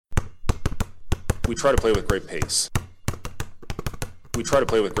We try to play with great pace.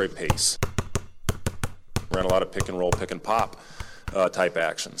 Ran a lot of pick and roll, pick and pop type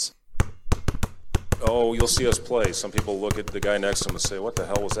actions. Oh, you'll see us play. Some people look at the guy next to him and say, what the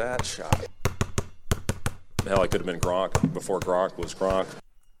hell was that shot? Hell, I could have been Gronk before Gronk was Gronk.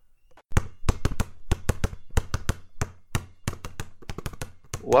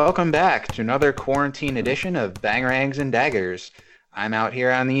 Welcome back to another quarantine edition of Bangerangs and Daggers. I'm out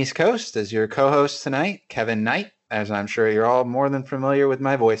here on the East Coast as your co-host tonight, Kevin Knight, as I'm sure you're all more than familiar with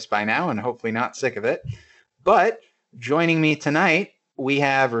my voice by now and hopefully not sick of it. But joining me tonight, we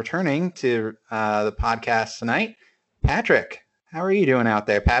have returning to the podcast tonight, Patrick. How are you doing out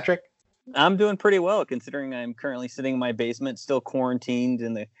there, Patrick? I'm doing pretty well, considering I'm currently sitting in my basement, still quarantined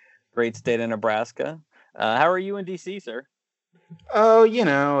in the great state of Nebraska. How are you in D.C., sir? Oh, you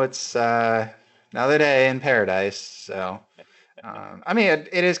know, it's another day in paradise. So,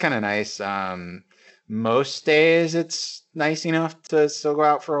 it is kind of nice. Most days it's nice enough to still go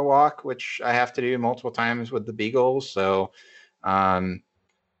out for a walk, which I have to do multiple times with the beagles. So, I'm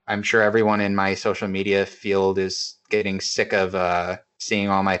sure everyone in my social media field is getting sick of seeing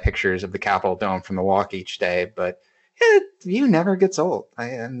all my pictures of the Capitol Dome from the walk each day. But the view never gets old.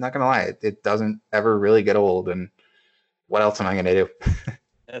 I'm not going to lie. It doesn't ever really get old. And what else am I going to do?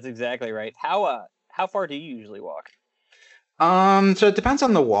 That's exactly right. How far do you usually walk? So it depends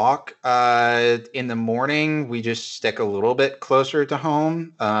on the walk. In the morning, we just stick a little bit closer to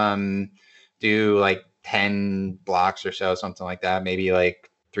home. Do like 10 blocks or so, something like that. Maybe like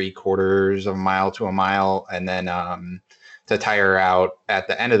 3/4 of a mile to a mile. And then to tire her out at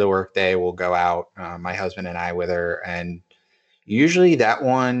the end of the workday, we'll go out, my husband and I with her. And usually that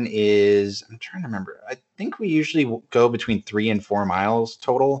one is, I'm trying to remember. I think we usually go between 3 and 4 miles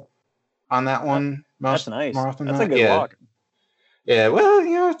total on that one. That's nice. More often that's than a good walk. Yeah, well,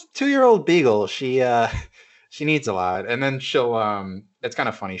 2-year-old beagle, she needs a lot. And then she'll it's kind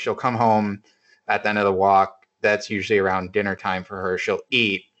of funny. She'll come home at the end of the walk. That's usually around dinner time for her. She'll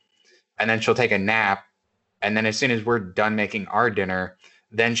eat and then she'll take a nap. And then as soon as we're done making our dinner,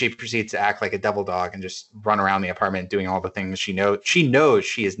 then she proceeds to act like a devil dog and just run around the apartment doing all the things she knows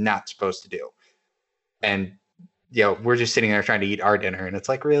she is not supposed to do. And we're just sitting there trying to eat our dinner, and it's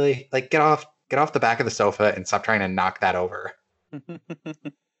like, really, like, get off the back of the sofa and stop trying to knock that over.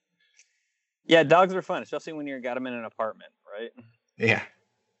 Yeah, dogs are fun, especially when got them in an apartment, right? Yeah,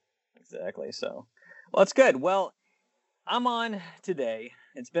 exactly. So, well, it's good. Well, I'm on today.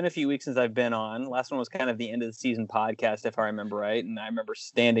 It's been a few weeks since I've been on. Last one was kind of the end of the season podcast, if I remember right. And I remember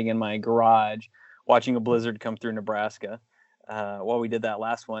standing in my garage watching a blizzard come through Nebraska while we did that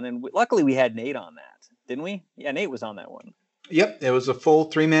last one. And luckily we had Nate on that, didn't we? Yeah, Nate was on that one. Yep, it was a full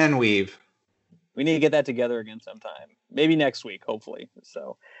 3-man weave. We need to get that together again sometime. Maybe next week, hopefully.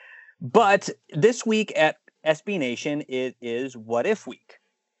 So, but this week at SB Nation, it is What If Week.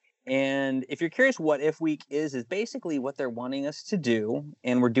 And if you're curious, What If Week is basically what they're wanting us to do.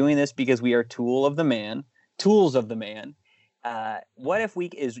 And we're doing this because we are tools of the man. What If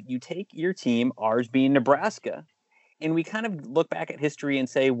Week is you take your team, ours being Nebraska, and we kind of look back at history and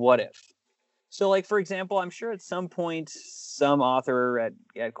say, what if? So, like, for example, I'm sure at some point, some author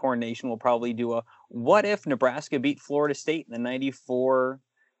at Corn Nation will probably do a what if Nebraska beat Florida State in the 94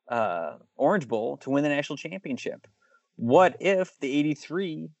 Orange Bowl to win the national championship? What if the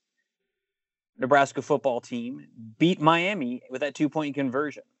 83 Nebraska football team beat Miami with that 2-point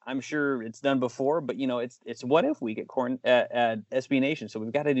conversion? I'm sure it's done before, but it's what if week at SB Nation. So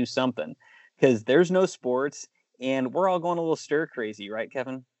we've got to do something because there's no sports and we're all going a little stir crazy, right,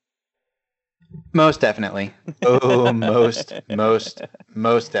 Kevin? Most definitely. Oh, most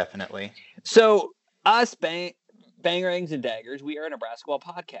definitely. So us Bangerangs and Daggers, we are a Nebraska Ball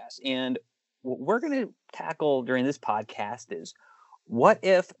podcast, and what we're going to tackle during this podcast is what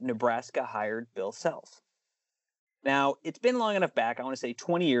if Nebraska hired Bill Self? Now, it's been long enough back, I want to say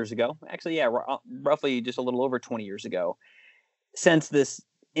 20 years ago. Actually, yeah, roughly just a little over 20 years ago, since this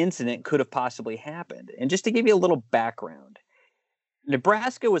incident could have possibly happened. And just to give you a little background,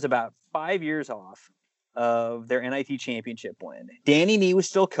 Nebraska was about 5 years off of their NIT championship win. Danny Nee was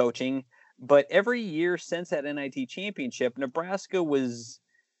still coaching, but every year since that NIT championship, Nebraska was,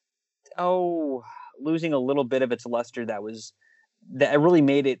 losing a little bit of its luster that really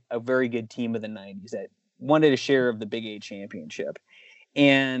made it a very good team of the 90s that wanted a share of the Big 8 championship.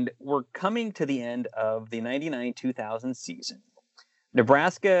 And we're coming to the end of the 99-2000 season.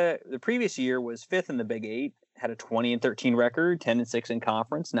 Nebraska, the previous year, was 5th in the Big 8, had a 20-13 record, 10-6 in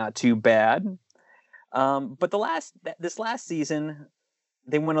conference, not too bad. But this last season,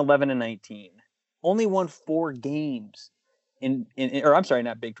 they went 11-19, only won 4 games or I'm sorry,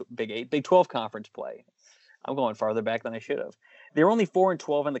 not Big 8, Big 12 conference play. I'm going farther back than I should have. They were only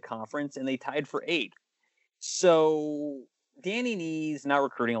 4-12 in the conference, and they tied for 8th. So Danny Nee's not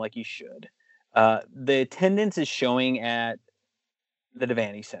recruiting like he should. The attendance is showing at the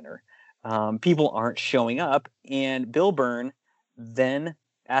Devaney Center. People aren't showing up, and Bill Byrne, then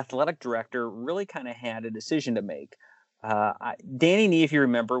athletic director, really kind of had a decision to make. Danny Nee, if you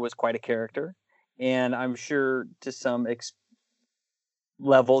remember, was quite a character, and I'm sure to some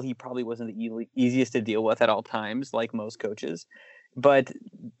level he probably wasn't the easiest to deal with at all times, like most coaches. But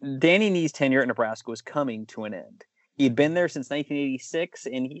Danny Nee's tenure at Nebraska was coming to an end. He'd been there since 1986,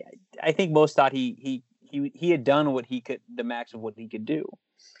 and I think most thought he had done what he could, the max of what he could do.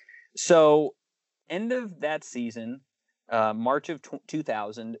 So, end of that season, March of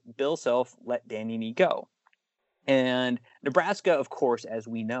 2000, Bill Self let Danny Nee go. And Nebraska, of course, as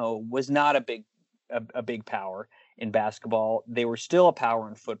we know, was not a big power in basketball. They were still a power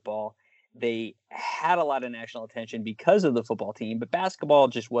in football. They had a lot of national attention because of the football team, but basketball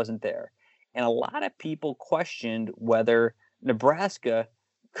just wasn't there. And a lot of people questioned whether Nebraska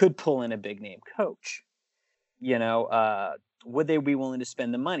could pull in a big name coach. Would they be willing to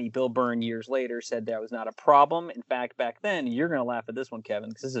spend the money? Bill Byrne years later said that was not a problem. In fact, back then, you're going to laugh at this one, Kevin,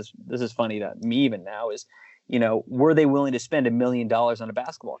 because this is funny to me even now, is, were they willing to spend $1 million on a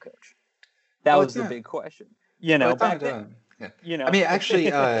basketball coach? That was the big question. Back then. Yeah. I mean, actually,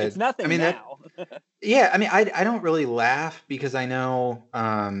 it's nothing now. I don't really laugh because I know.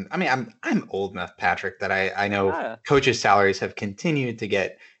 I'm old enough, Patrick, that I know coaches' salaries have continued to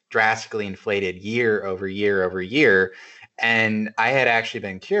get drastically inflated year over year over year, and I had actually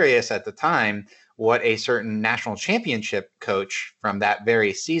been curious at the time what a certain national championship coach from that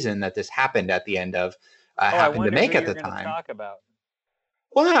very season that this happened at the end of happened to make at the time. Talk about.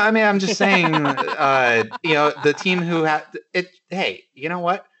 Well, no, I mean, I'm just saying, the team who had it. Hey, you know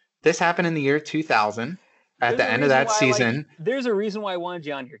what? This happened in the year 2000 at the end of that season. There's a reason why I wanted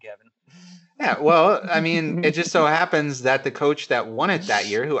you on here, Kevin. Yeah, well, I mean, it just so happens that the coach that won it that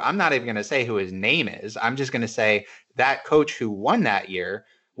year, who I'm not even going to say who his name is, I'm just going to say that coach who won that year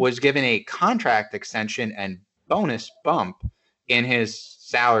was given a contract extension and bonus bump in his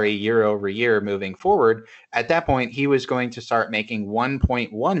salary year over year moving forward. At that point, he was going to start making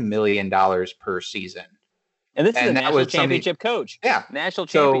 $1.1 million per season. And this is a national championship coach. Yeah. National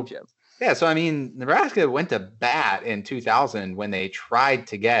championship. So I mean, Nebraska went to bat in 2000 when they tried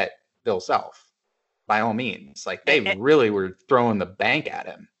to get Bill Self, by all means. Like, they really were throwing the bank at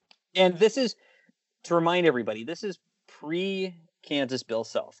him. And this is, to remind everybody, this is pre-Kansas Bill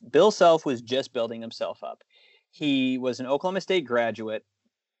Self. Bill Self was just building himself up. He was an Oklahoma State graduate.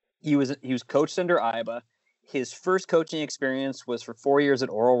 He was coached under Iba. His first coaching experience was for 4 years at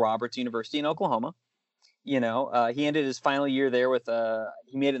Oral Roberts University in Oklahoma. He ended his final year there with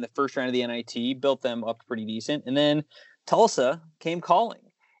he made it in the first round of the NIT, built them up pretty decent, and then Tulsa came calling.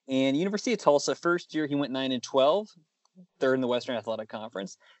 And University of Tulsa, first year he went 9-12, third in the Western Athletic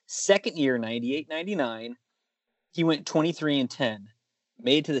Conference. Second year, 98-99, he went 23-10,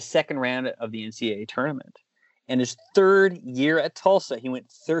 made to the second round of the NCAA tournament. And his third year at Tulsa, he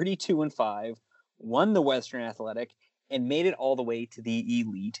went 32-5, won the Western Athletic, and made it all the way to the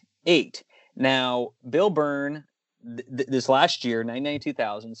Elite Eight. Now, Bill Byrne, this last year,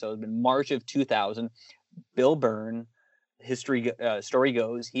 99-2000, so it's been March of 2000, Bill Byrne, story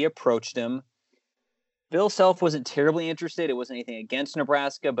goes, he approached him. Bill Self wasn't terribly interested. It wasn't anything against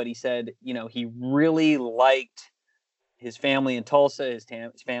Nebraska, but he said, he really liked his family in Tulsa. His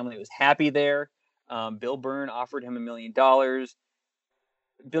family was happy there. Bill Byrne offered him $1 million.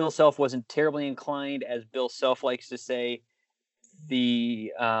 Bill Self wasn't terribly inclined, as Bill Self likes to say.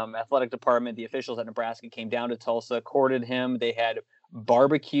 The athletic department, the officials at Nebraska came down to Tulsa, courted him. They had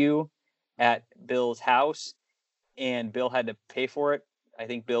barbecue at Bill's house, and Bill had to pay for it. I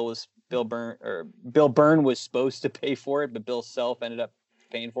think Bill Byrne was supposed to pay for it, but Bill Self ended up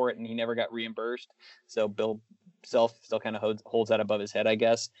paying for it, and he never got reimbursed. So Bill Self still kind of holds that above his head, I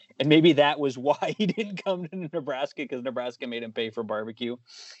guess. And maybe that was why he didn't come to Nebraska, because Nebraska made him pay for barbecue.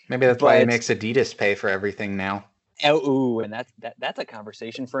 Maybe that's why he makes Adidas pay for everything now. Oh, and that's a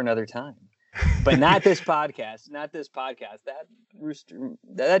conversation for another time. But not this podcast. Not this podcast.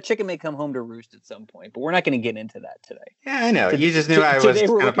 That chicken may come home to roost at some point, but we're not going to get into that today. Yeah, I know. You just knew I was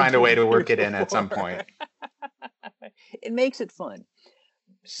going to find a way to work it in at some point. It makes it fun.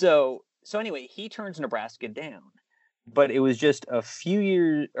 So anyway, he turns Nebraska down, but it was just a few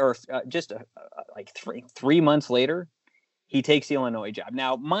years, or just like 3 months later, he takes the Illinois job.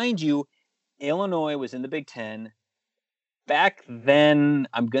 Now, mind you, Illinois was in the Big Ten. Back then,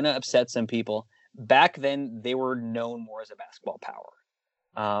 I'm going to upset some people. Back then, they were known more as a basketball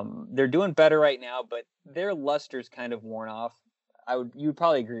power. They're doing better right now, but their luster's kind of worn off. You'd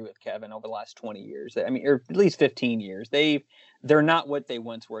probably agree with Kevin over the last 20 years. I mean, or at least 15 years. They're not what they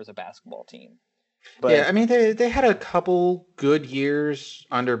once were as a basketball team. But, yeah, I mean, they had a couple good years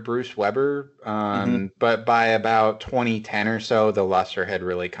under Bruce Weber, but by about 2010 or so, the luster had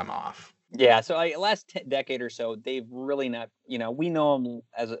really come off. Yeah, so last decade or so, they've really not. We know them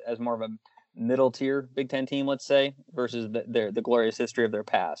as more of a middle tier Big Ten team, let's say, versus the glorious history of their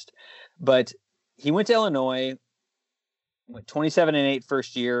past. But he went to Illinois, went 27-8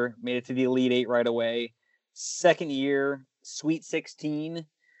 first year, made it to the Elite Eight right away. Second year, Sweet 16.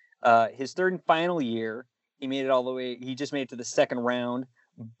 His third and final year, he made it all the way. He just made it to the second round.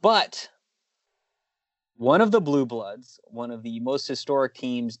 But one of the Blue Bloods, one of the most historic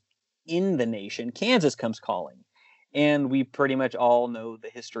teams in the nation, Kansas, comes calling. And we pretty much all know the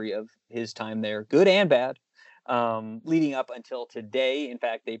history of his time there, good and bad, leading up until today. In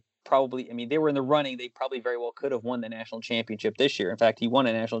fact, they were in the running. They probably very well could have won the national championship this year. In fact, he won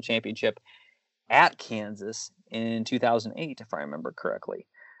a national championship at Kansas in 2008, if I remember correctly.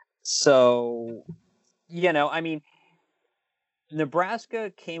 So,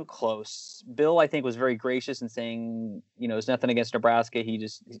 Nebraska came close. Bill, I think, was very gracious in saying, there's nothing against Nebraska. He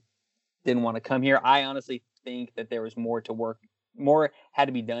just didn't want to come here. I honestly think that there was more had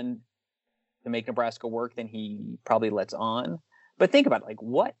to be done to make Nebraska work than he probably lets on. But think about it. Like,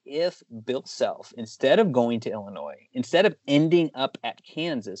 what if Bill Self, instead of going to Illinois, instead of ending up at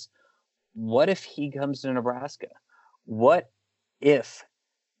Kansas, what if he comes to Nebraska? What if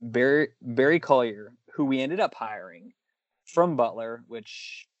Barry Collier, who we ended up hiring from Butler,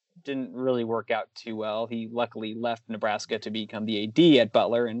 which didn't really work out too well. He luckily left Nebraska to become the AD at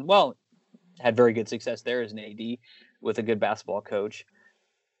Butler and, had very good success there as an AD with a good basketball coach.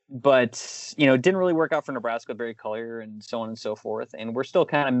 But, didn't really work out for Nebraska with Barry Collier and so on and so forth. And we're still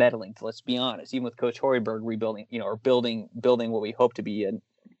kind of meddling, let's be honest, even with Coach Hoiberg rebuilding, or building what we hope to be a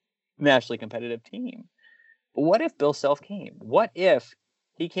nationally competitive team. But what if Bill Self came? What if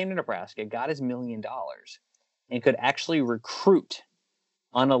he came to Nebraska, got his $1 million, and could actually recruit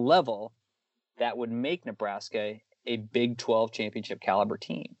on a level that would make Nebraska a Big 12 championship caliber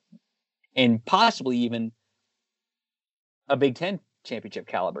team, and possibly even a Big 10 championship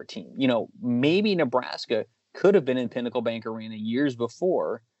caliber team? Maybe Nebraska could have been in Pinnacle Bank Arena years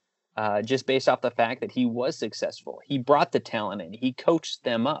before, just based off the fact that he was successful. He brought the talent in. He coached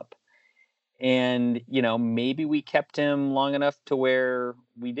them up. And, maybe we kept him long enough to where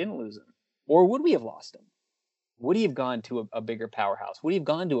we didn't lose him. Or would we have lost him? Would he have gone to a bigger powerhouse? Would he have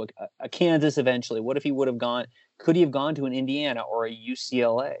gone to a Kansas eventually? What if he would have gone? Could he have gone to an Indiana or a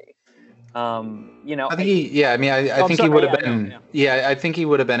UCLA? I think he would have been. I think he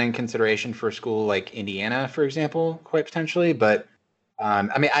would have been in consideration for a school like Indiana, for example, quite potentially. But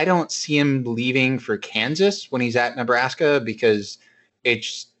I don't see him leaving for Kansas when he's at Nebraska, because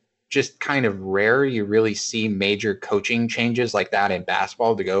it's just kind of rare you really see major coaching changes like that in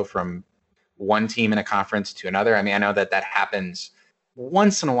basketball, to go from one team in a conference to another. I know that happens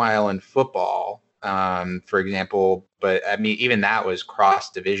once in a while in football, for example, but even that was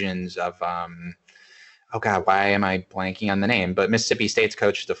cross divisions of, why am I blanking on the name? But Mississippi State's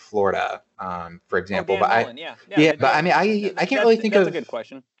coach to Florida, for example. I can't really think of. That's a good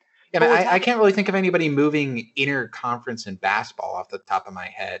question. Yeah, I can't really think of anybody moving interconference in basketball off the top of my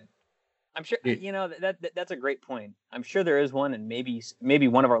head. I'm sure that's a great point. I'm sure there is one, and maybe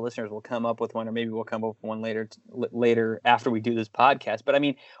one of our listeners will come up with one, or maybe we'll come up with one later after we do this podcast. But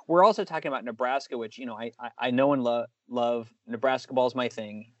we're also talking about Nebraska, which I know and love. Nebraska ball is my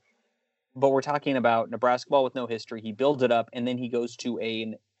thing, but we're talking about Nebraska ball with no history. He builds it up, and then he goes to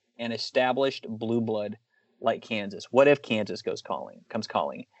an established blue blood like Kansas. What if Kansas comes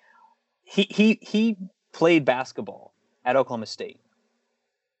calling? He played basketball at Oklahoma State.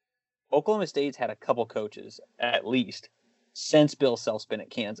 Oklahoma State's had a couple coaches, at least, since Bill Self's been at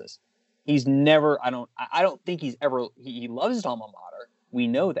Kansas. He's never, I don't think he's ever, he loves his alma mater. We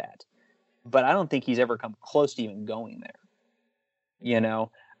know that. But I don't think he's ever come close to even going there.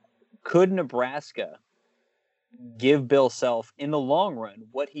 Could Nebraska give Bill Self, in the long run,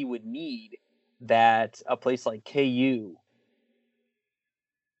 what he would need that a place like KU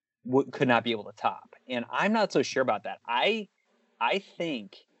could not be able to top? And I'm not so sure about that. I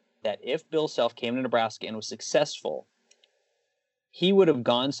think that if Bill Self came to Nebraska and was successful, he would have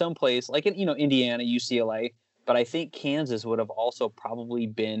gone someplace like Indiana, UCLA, but I think Kansas would have also probably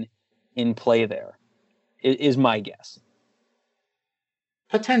been in play there, is my guess.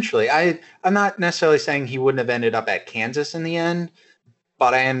 Potentially. I'm not necessarily saying he wouldn't have ended up at Kansas in the end,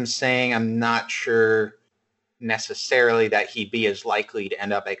 but I am saying I'm not sure necessarily that he'd be as likely to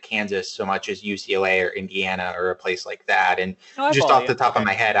end up at Kansas so much as UCLA or Indiana or a place like that. And No, I just follow off you. the top Okay. of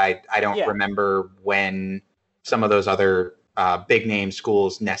my head, I don't Yeah. remember when some of those other big name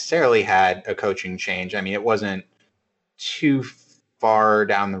schools necessarily had a coaching change. I mean, it wasn't too far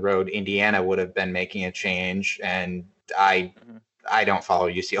down the road. Indiana would have been making a change, and I don't follow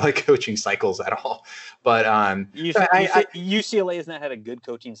UCLA coaching cycles at all. But UCLA has not had a good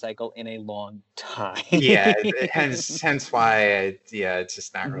coaching cycle in a long time. yeah, hence why it's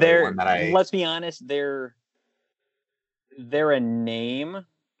just not really one that I. Let's be honest, they're a name.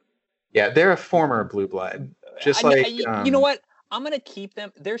 Yeah, they're a former blue blood. Just you know what? I'm gonna keep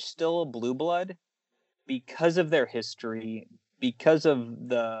them. They're still a blue blood because of their history, because of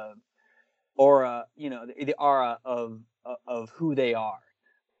the aura, the aura of who they are.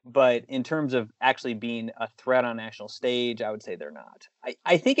 But in terms of actually being a threat on national stage, I would say they're not.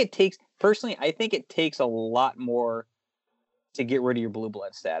 I think it takes a lot more to get rid of your blue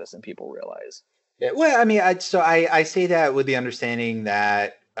blood status than people realize. Yeah, well, I mean, I say that with the understanding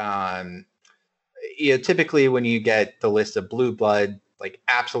that typically when you get the list of blue blood, like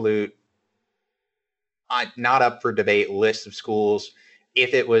absolute, not up for debate list of schools,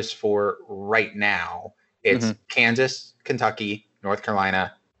 if it was for right now, it's Kansas, Kentucky, North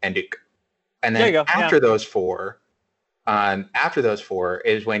Carolina, and Duke. And then after those four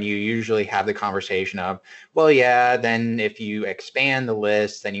is when you usually have the conversation of, well, yeah, then if you expand the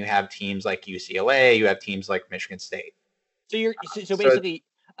list, then you have teams like UCLA, you have teams like Michigan State. So you're basically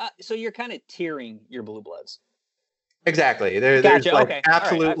you're kind of tiering your blue bloods. Exactly. There's like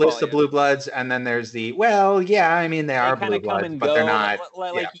absolute list of blue bloods, and then there's the they are blue bloods, but they're not.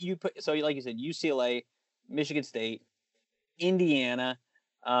 Like you said, UCLA, Michigan State, Indiana.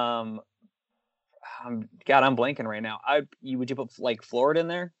 I'm blanking right now. Would you put like Florida in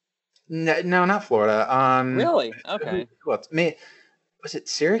there? No, not Florida. Really? Okay. Who else? Was it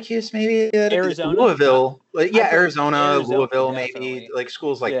Syracuse? Maybe Arizona, Louisville. Arizona, Louisville, definitely. Maybe like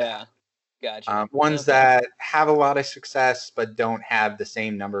schools like that. Gotcha. Ones that have a lot of success but don't have the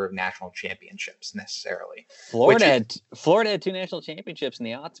same number of national championships necessarily. Florida had 2 national championships in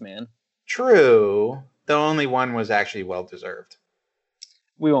the aughts, man. True. The only one was actually well deserved.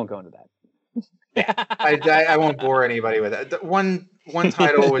 We won't go into that. I won't bore anybody with that. One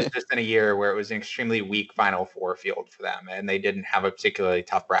title was just in a year where it was an extremely weak Final Four field for them, and they didn't have a particularly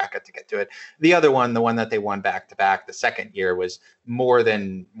tough bracket to get to it. The other one, the one that they won back to back, the second year was more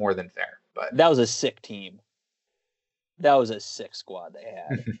than fair. But that was a sick team. That was a sick squad they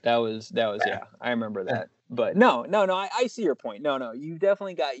had. that was I remember that. But no, I see your point. No, you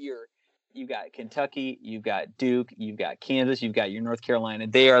definitely got you've got Kentucky, you've got Duke, you've got Kansas, you've got your North Carolina.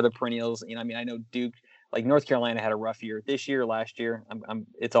 They are the perennials. I know Duke, like North Carolina had a rough year this year, last year.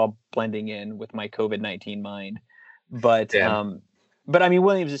 It's all blending in with my COVID-19 mind. But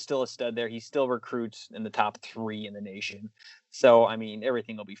Williams is still a stud there. He still recruits in the top 3 in the nation. So,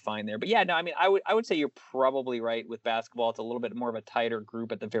 everything will be fine there. But yeah, no, I would say you're probably right with basketball. It's a little bit more of a tighter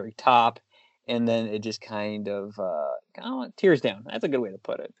group at the very top. And then it just kind of tears down. That's a good way to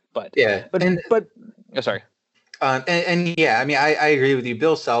put it. But yeah, sorry. I agree with you.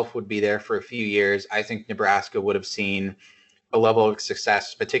 Bill Self would be there for a few years. I think Nebraska would have seen a level of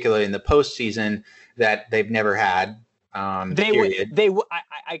success, particularly in the postseason, that they've never had. I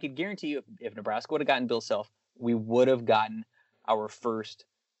could guarantee you, if Nebraska would have gotten Bill Self, we would have gotten our first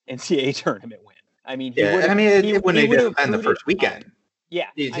NCAA tournament win. It wouldn't have been the first weekend. Yeah,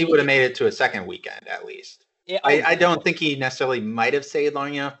 he would have made it to a second weekend at least. Yeah, I don't think he necessarily might have stayed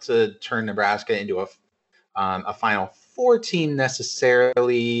long enough to turn Nebraska into a Final Four team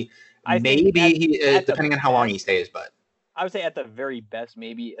necessarily. Depending on how long he stays, but I would say at the very best,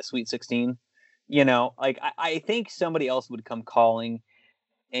 maybe a Sweet 16. I think somebody else would come calling,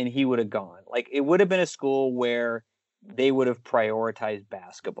 and he would have gone. Like, it would have been a school where they would have prioritized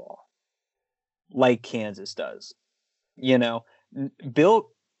basketball, like Kansas does.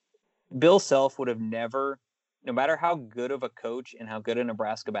 Bill Self would have never, no matter how good of a coach and how good a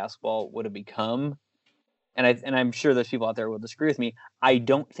Nebraska basketball would have become, and I'm sure there's people out there who will disagree with me, I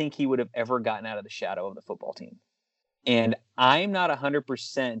don't think he would have ever gotten out of the shadow of the football team. And I'm not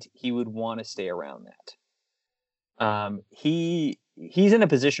 100% he would want to stay around that. He's in a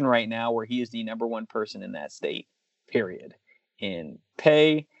position right now where he is the number 1 person in that state, period. In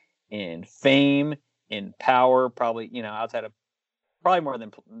pay, in fame, in power, probably, outside of probably more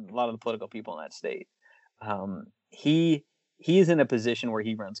than a lot of the political people in that state. He is in a position where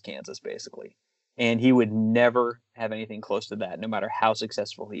he runs Kansas, basically. And he would never have anything close to that, no matter how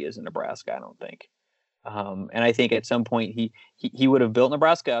successful he is in Nebraska, I don't think. And I think at some point he would have built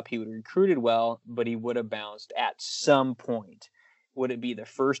Nebraska up. He would have recruited well, but he would have bounced at some point. Would it be the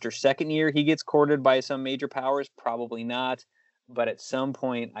first or second year he gets courted by some major powers? Probably not. But at some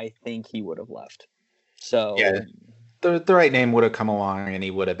point, I think he would have left. So yeah, the right name would have come along and he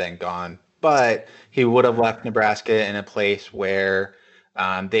would have been gone. But he would have left Nebraska in a place where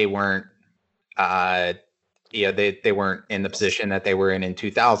they weren't, they weren't in the position that they were in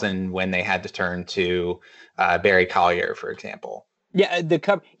 2000 when they had to turn to Barry Collier, for example. Yeah,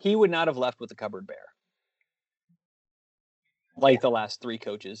 he would not have left with the cupboard bare, like the last 3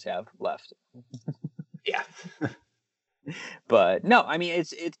 coaches have left. Yeah. But no, I mean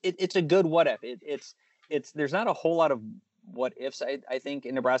it's a good what if. It's there's not a whole lot of what ifs I think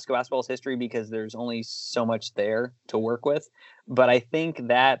in Nebraska basketball's history because there's only so much there to work with. But I think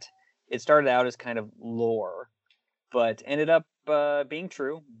that it started out as kind of lore, but ended up being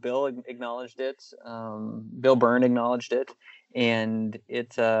true. Bill acknowledged it. Bill Byrne acknowledged it, and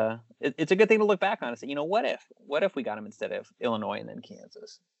it's a good thing to look back on and say, you know, what if we got him instead of Illinois and then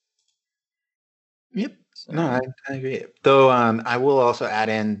Kansas? Yep. So. No, I agree. Though I will also add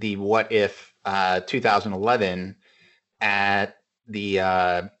in the what if 2011 at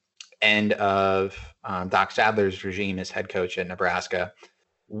the end of Doc Sadler's regime as head coach at Nebraska.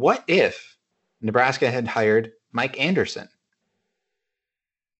 What if Nebraska had hired Mike Anderson?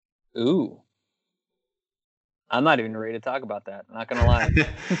 Ooh. I'm not even ready to talk about that. I'm not going to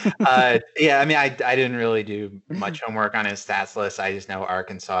lie. Yeah, I mean, I didn't really do much homework on his stats list. I just know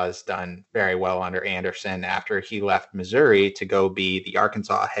Arkansas has done very well under Anderson after he left Missouri to go be the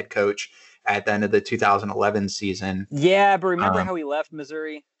Arkansas head coach at the end of the 2011 season. Yeah, but remember how he left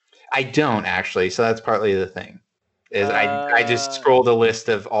Missouri? I don't actually. So that's partly the thing. Is I just scrolled a list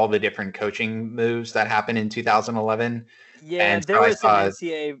of all the different coaching moves that happened in 2011. Yeah, there were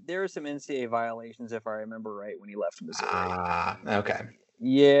some NCAA violations, if I remember right, when he left Missouri. Okay.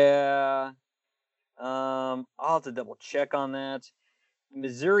 Yeah. I'll have to double check on that.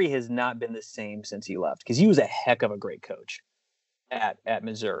 Missouri has not been the same since he left because he was a heck of a great coach at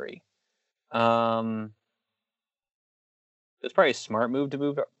Missouri. It's probably a smart move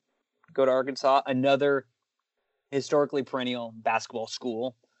to go to Arkansas, another historically perennial basketball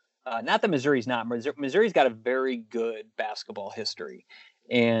school. Not that Missouri's not. Missouri's got a very good basketball history.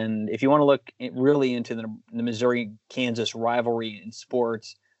 And if you want to look really into the Missouri-Kansas rivalry in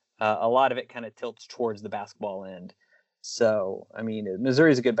sports, a lot of it kind of tilts towards the basketball end. So, I mean,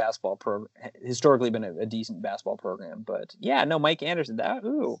 Missouri's a good basketball program, historically been a decent basketball program. But, yeah, no, Mike Anderson,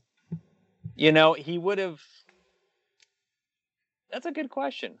 he would have – that's a good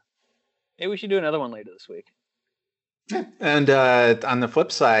question. Maybe we should do another one later this week. And on the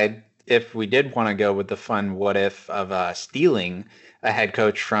flip side, if we did want to go with the fun what if of stealing a head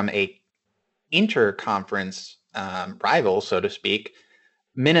coach from a interconference rival, so to speak,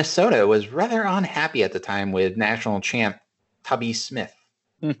 Minnesota was rather unhappy at the time with national champ Tubby Smith.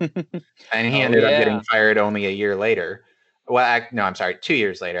 And he ended up getting fired only a year later. Well, no, I'm sorry, 2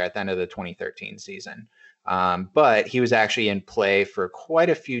 years later at the end of the 2013 season. But he was actually in play for quite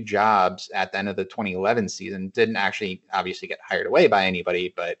a few jobs at the end of the 2011 season. Didn't actually obviously get hired away by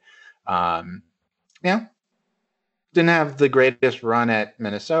anybody, but didn't have the greatest run at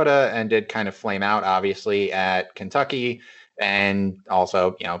Minnesota and did kind of flame out obviously at Kentucky and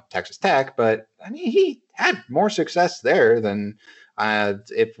also, Texas Tech. But I mean, he had more success there than,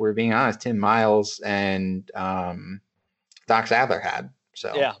 if we're being honest, Tim Miles and Doc Sadler had.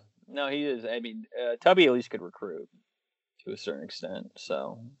 So yeah. No, he is. I mean, Tubby at least could recruit to a certain extent.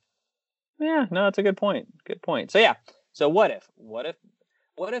 So, yeah, no, that's a good point. Good point. So, yeah. So, what if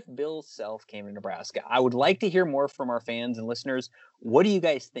Bill Self came to Nebraska? I would like to hear more from our fans and listeners. What do you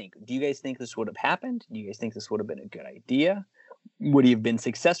guys think? Do you guys think this would have happened? Do you guys think this would have been a good idea? Would he have been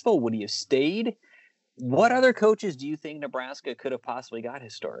successful? Would he have stayed? What other coaches do you think Nebraska could have possibly got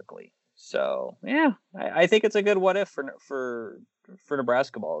historically? So, yeah, I think it's a good what if for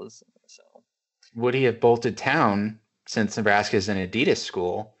Nebraska balls. So, would he have bolted town since Nebraska is an Adidas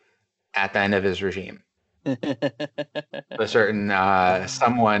school at the end of his regime? A certain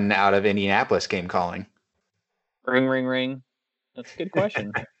someone out of Indianapolis came calling. Ring, ring, ring. That's a good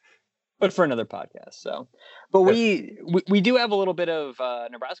question. But for another podcast. So, but we do have a little bit of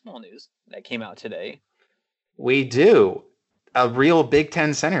Nebraska ball news that came out today. We do. A real Big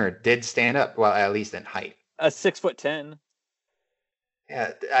Ten center did stand up, well, at least in height. 6'10".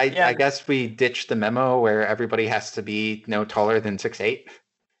 Yeah, I guess we ditched the memo where everybody has to be no taller than 6'8".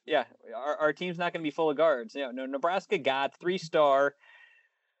 Yeah, our team's not going to be full of guards. No, Nebraska got 3-star,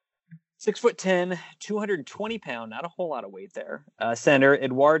 6'10", 220-pound, not a whole lot of weight there. Center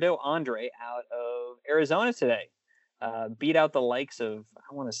Eduardo Andre out of Arizona today. Beat out the likes of,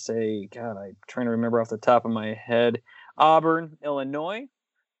 I want to say, God, I'm trying to remember off the top of my head, Auburn, Illinois,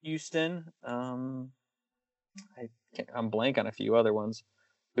 Houston. I'm blank on a few other ones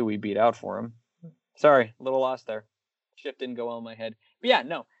who we beat out for him. Sorry, a little lost there. Ship didn't go well in my head. But yeah,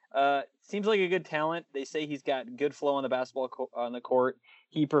 no. Seems like a good talent. They say he's got good flow on the basketball on the court.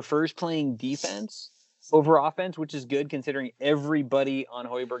 He prefers playing defense over offense, which is good considering everybody on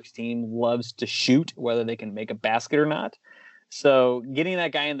Hoiberg's team loves to shoot, whether they can make a basket or not. So getting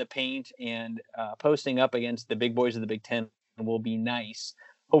that guy in the paint and posting up against the big boys of the Big Ten will be nice.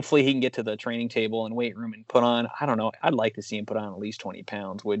 Hopefully he can get to the training table and weight room and put on, I don't know, I'd like to see him put on at least 20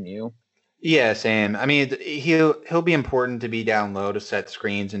 pounds, wouldn't you? Yeah, same. I mean, he'll be important to be down low to set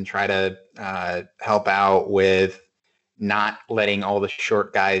screens and try to help out with not letting all the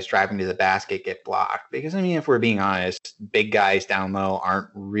short guys driving to the basket get blocked. Because, I mean, if we're being honest, big guys down low aren't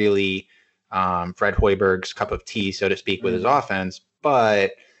really Fred Hoiberg's cup of tea, so to speak, with his offense.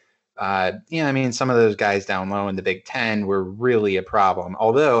 But, yeah, I mean, some of those guys down low in the Big Ten were really a problem.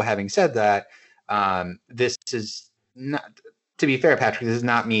 Although, having said that, this is not, to be fair, Patrick, this is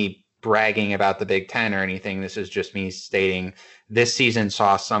not me bragging about the Big Ten or anything. This is just me stating this season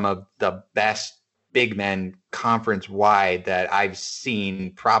saw some of the best big men conference wide that I've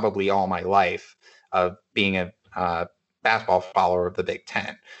seen probably all my life of being a basketball follower of the Big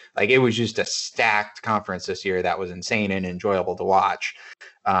Ten. Like, it was just a stacked conference this year that was insane and enjoyable to watch.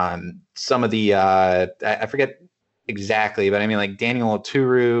 Some of the I forget exactly, but I mean, like Daniel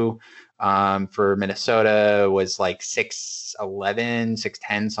Oturu for Minnesota was like 6'11",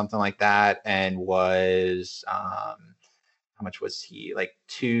 6'10", something like that, and was how much was he? Like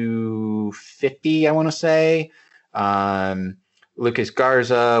 250, I want to say. Lucas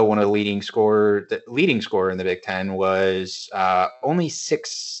Garza, one of the leading scorer in the Big Ten, was only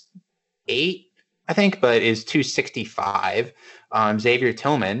 6'8", I think, but is 265. Xavier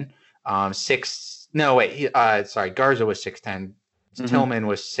Tillman, Garza was 6'10". Tillman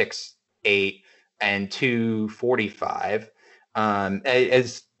was 6'8" and 245.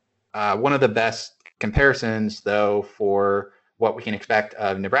 As one of the best comparisons, though, for what we can expect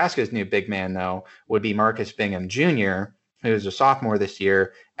of Nebraska's new big man, though, would be Marcus Bingham Jr., who is a sophomore this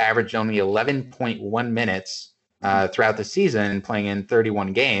year, averaged only 11.1 minutes throughout the season, playing in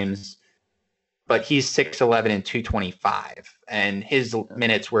 31 games. But he's 6'11" and 225, and his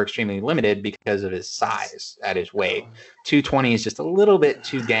minutes were extremely limited because of his size at his weight. 220 is just a little bit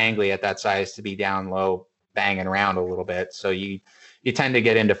too gangly at that size to be down low, banging around a little bit. So you tend to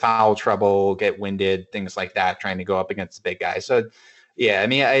get into foul trouble, get winded, things like that, trying to go up against the big guys. So, yeah, I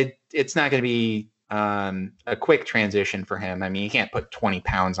mean, it's not going to be a quick transition for him. I mean, he can't put 20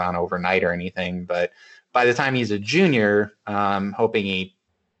 pounds on overnight or anything, but by the time he's a junior, hoping he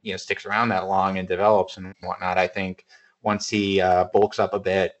sticks around that long and develops and whatnot, I think once he bulks up a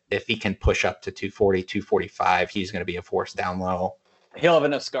bit, if he can push up to 240, 245, he's going to be a force down low. He'll have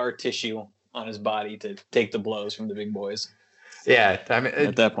enough scar tissue on his body to take the blows from the big boys. Yeah, I mean,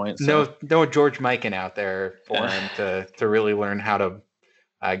 at that point, so. no George Mikan out there for him to really learn how to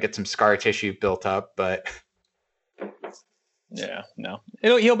get some scar tissue built up. But yeah, no,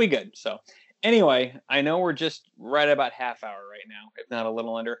 he'll be good. So anyway, I know we're just right about half hour right now, if not a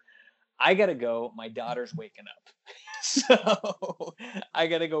little under. I gotta go. My daughter's waking up, so I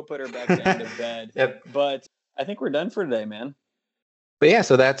gotta go put her back down to bed. Yep. But I think we're done for today, man. But yeah,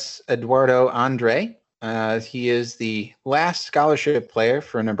 so that's Eduardo Andre. He is the last scholarship player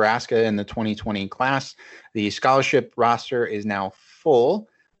for Nebraska in the 2020 class. The scholarship roster is now full.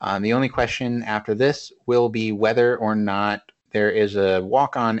 The only question after this will be whether or not there is a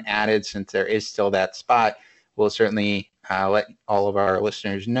walk-on added, since there is still that spot. We'll certainly let all of our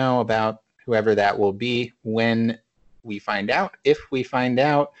listeners know about whoever that will be when we find out. If we find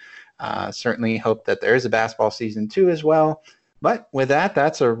out, certainly hope that there is a basketball season 2 as well. But with that,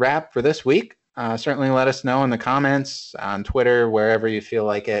 that's a wrap for this week. Certainly let us know in the comments, on Twitter, wherever you feel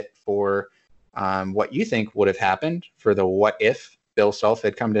like it, for what you think would have happened for the what if Bill Self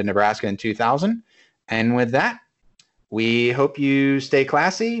had come to Nebraska in 2000. And with that, we hope you stay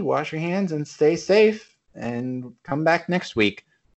classy, wash your hands, and stay safe, and come back next week.